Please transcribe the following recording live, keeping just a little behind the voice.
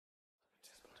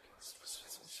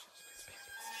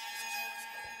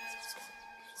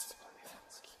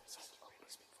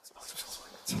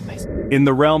In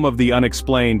the realm of the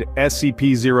unexplained,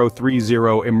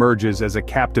 SCP-030 emerges as a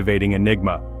captivating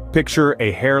enigma. Picture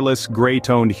a hairless,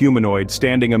 gray-toned humanoid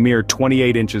standing a mere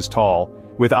 28 inches tall,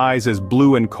 with eyes as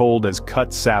blue and cold as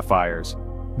cut sapphires.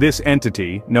 This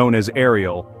entity, known as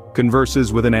Ariel,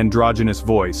 converses with an androgynous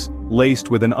voice, laced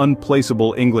with an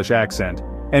unplaceable English accent,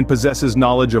 and possesses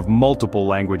knowledge of multiple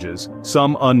languages,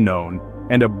 some unknown,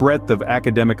 and a breadth of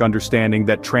academic understanding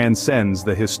that transcends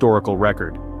the historical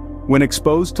record. When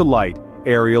exposed to light,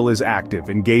 Ariel is active,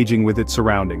 engaging with its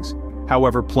surroundings.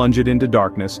 However, plunge it into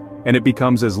darkness, and it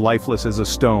becomes as lifeless as a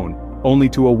stone, only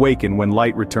to awaken when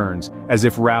light returns, as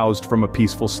if roused from a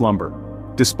peaceful slumber.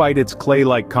 Despite its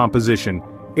clay-like composition,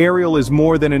 Ariel is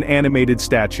more than an animated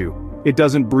statue. It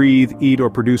doesn't breathe, eat, or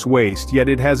produce waste, yet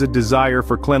it has a desire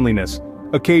for cleanliness,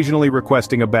 occasionally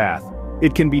requesting a bath.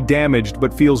 It can be damaged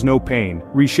but feels no pain,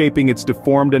 reshaping its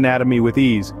deformed anatomy with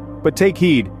ease. But take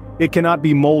heed, it cannot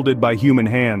be molded by human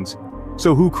hands.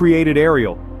 So who created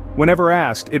Ariel? Whenever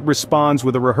asked, it responds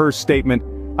with a rehearsed statement,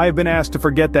 "I have been asked to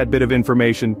forget that bit of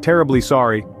information, terribly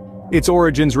sorry." Its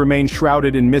origins remain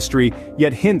shrouded in mystery,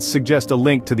 yet hints suggest a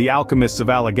link to the alchemists of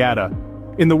Alagata.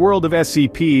 In the world of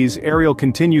SCPs, Ariel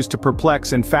continues to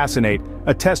perplex and fascinate,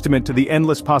 a testament to the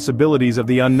endless possibilities of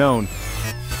the unknown.